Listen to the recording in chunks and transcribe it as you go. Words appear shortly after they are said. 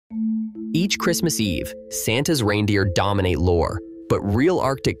Each Christmas Eve, Santa's reindeer dominate lore, but real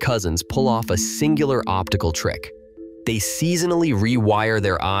Arctic cousins pull off a singular optical trick. They seasonally rewire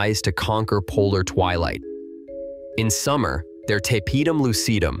their eyes to conquer polar twilight. In summer, their tapetum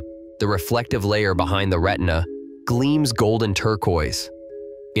lucidum, the reflective layer behind the retina, gleams golden-turquoise.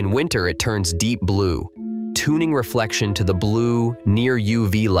 In winter, it turns deep blue, tuning reflection to the blue, near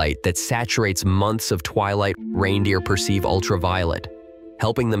UV light that saturates months of twilight. Reindeer perceive ultraviolet,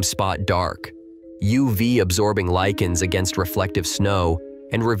 helping them spot dark, UV-absorbing lichens against reflective snow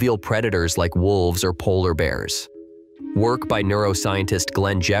and reveal predators like wolves or polar bears. Work by neuroscientist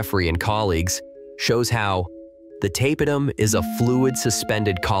Glen Jeffery and colleagues shows how the tapetum is a fluid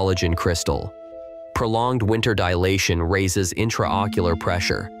suspended collagen crystal. Prolonged winter dilation raises intraocular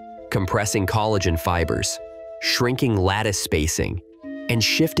pressure, compressing collagen fibers, shrinking lattice spacing, and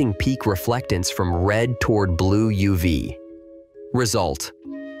shifting peak reflectance from red toward blue UV. Result: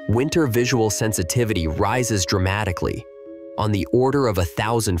 winter visual sensitivity rises dramatically, on the order of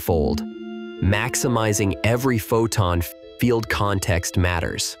 1,000-fold. Maximizing every photon. Field context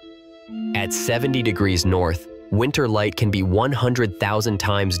matters. At 70 degrees north, winter light can be 100,000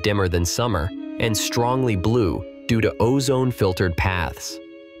 times dimmer than summer and strongly blue due to ozone-filtered paths.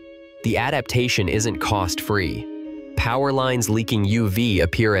 The adaptation isn't cost-free. Power lines leaking UV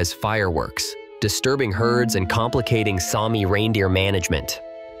appear as fireworks, disturbing herds and complicating Sámi reindeer management.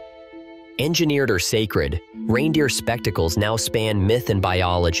 Engineered or sacred, reindeer spectacles now span myth and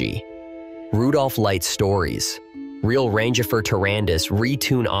biology. Rudolph light stories. Real Rangifer tarandus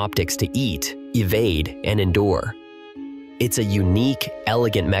retune optics to eat, evade, and endure. It's a unique,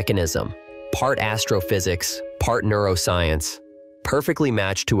 elegant mechanism, part astrophysics, part neuroscience, perfectly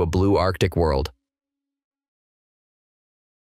matched to a blue Arctic world.